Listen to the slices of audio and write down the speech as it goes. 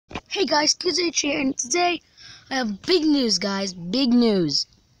Hey guys, Kizich here, and today I have big news, guys. Big news.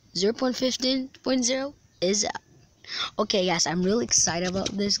 0.15.0 is out. Okay, guys, I'm really excited about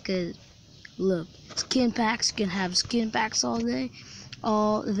this because look, skin packs. You can have skin packs all day,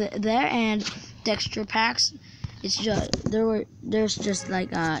 there, and texture packs. It's just there's just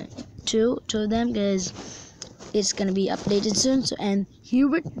like two of them because it's gonna be updated soon. So, and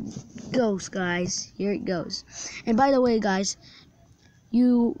here it goes, guys. Here it goes. And by the way, guys,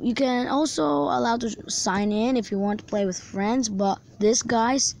 you can also allow to sign in if you want to play with friends, but this,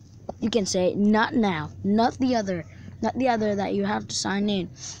 guys, you can say not now, not the other that you have to sign in.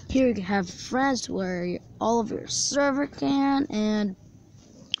 Here you can have friends where all of your server can. And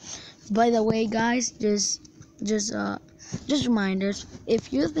by the way, guys, just reminders,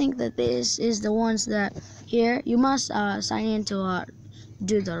 if you think that this is the ones that here, you must sign in to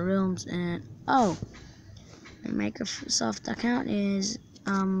do the rooms. And my Microsoft account is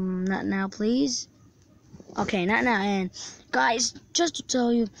not now, please. Okay, not now. And guys, just to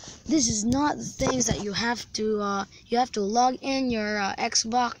tell you, this is not the things that you have to log in your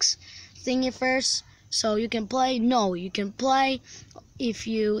Xbox thingy first so you can play. No, you can play if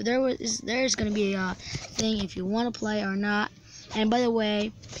there's gonna be a thing if you want to play or not. And by the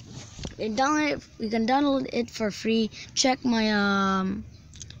way, you can download it for free. Check my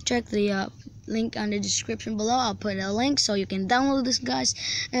check the link on the description below. I'll put a link so you can download this, guys.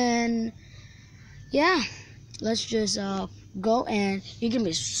 And yeah, let's just go, and you can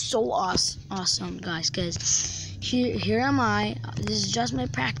be so awesome, guys, because here am I. This is just my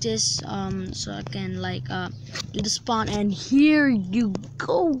practice, so I can like do the spawn. And here you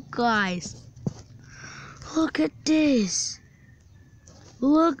go, guys. Look at this.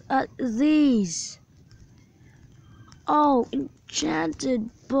 Look at these. Oh, enchanted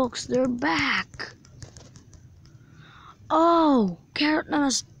books, they're back. Oh, carrot on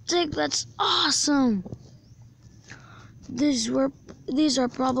a stick, that's awesome. These are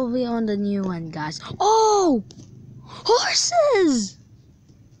probably on the new one, guys. Oh, horses.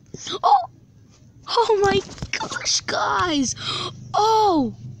 Oh my gosh, guys.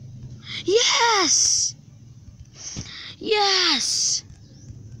 Oh, yes.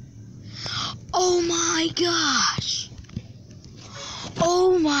 Oh my gosh.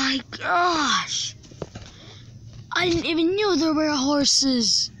 Oh my gosh. I didn't even know there were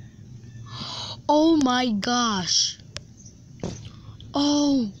horses. Oh my gosh.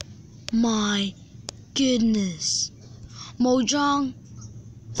 Oh my goodness. Mojang,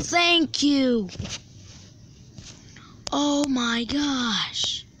 thank you. Oh my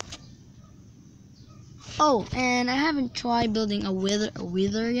gosh. Oh, and I haven't tried building a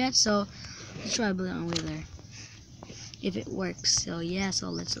wither yet, so let's try building a wither if it works. So yeah,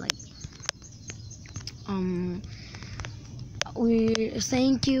 so let's like we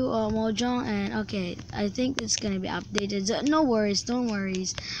thank you, Mojang. And okay, I think it's gonna be updated, so no worries, don't worry.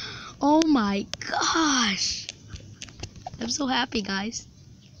 Oh my gosh, I'm so happy, guys.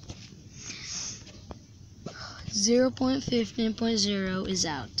 0.15.0 is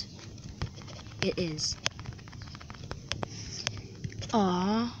out. It is.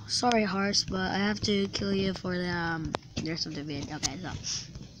 Aw, sorry, hearts, but I have to kill you for the rest of the video.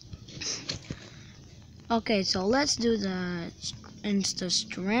 Okay, so let's do the insta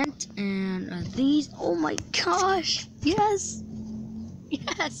strength and these. Oh my gosh, yes.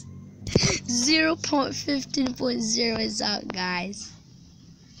 0.15.0 is out, guys.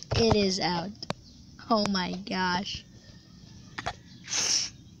 It is out. Oh my gosh.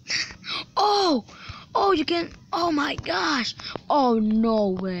 Oh, you can. Oh my gosh. Oh, no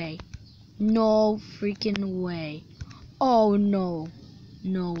way. No freaking way. Oh no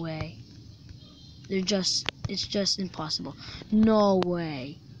way. It's just impossible. No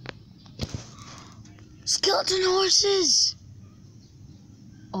way. Skeleton horses.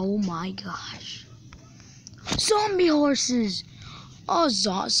 Oh my gosh. Zombie horses. Oh,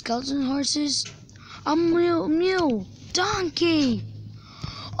 skeleton horses. A mule. Donkey.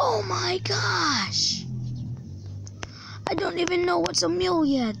 Oh my gosh. I don't even know what's a mule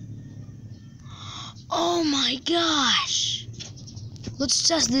yet. Oh my gosh. Let's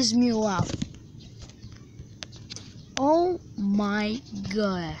test this mule out. Oh my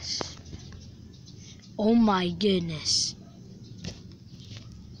gosh. Oh my goodness.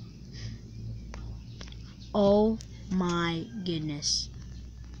 Oh my goodness.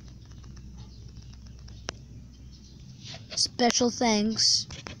 Special thanks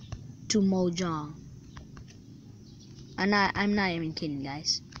to Mojang. I'm not even kidding,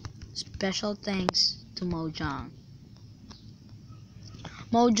 guys. Special thanks to Mojang,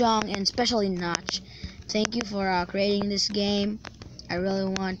 and especially Notch. Thank you for creating this game. I really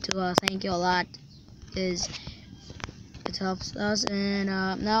want to thank you a lot, because it helps us, and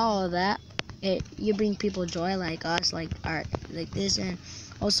not all of that. You bring people joy like us, like art, like this, and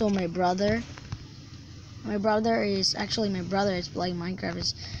also my brother. My brother is playing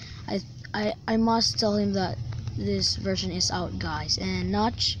Minecraft. I must tell him that this version is out, guys. And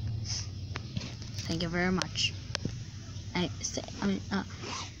Notch, thank you very much.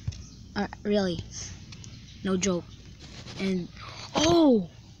 Really, no joke. And oh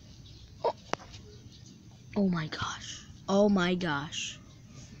my gosh, oh my gosh.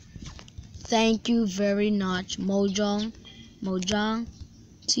 Thank you very much, Mojang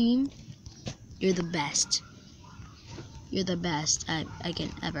team. You're the best. You're the best I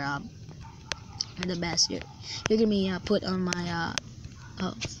can ever you're the best. You're gonna be put on my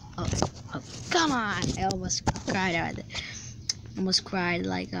oh, come on! I almost cried at it. Almost cried,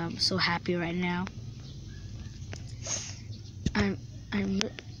 like I'm so happy right now.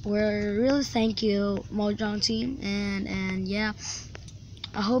 We're really thank you, Mojang team, and yeah,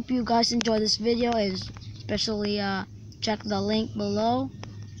 I hope you guys enjoy this video, and especially check the link below.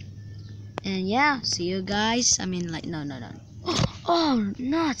 And yeah, see you guys. I mean, like, no. Oh,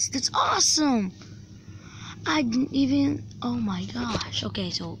 nuts! That's awesome. I didn't even. Oh my gosh. Okay,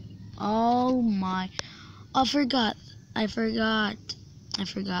 so, oh my. I forgot. Okay,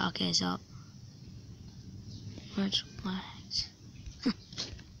 so. Which flags?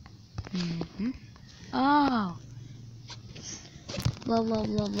 Oh.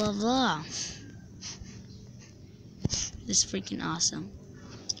 Blah. This is freaking awesome.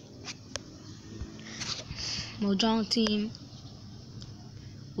 Mojang team,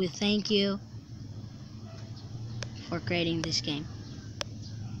 we thank you for creating this game.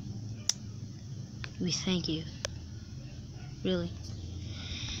 We thank you, really.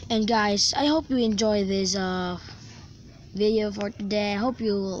 And guys, I hope you enjoy this video for today. I hope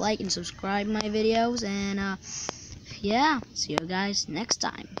you like and subscribe my videos, and yeah, see you guys next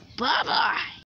time. Bye bye.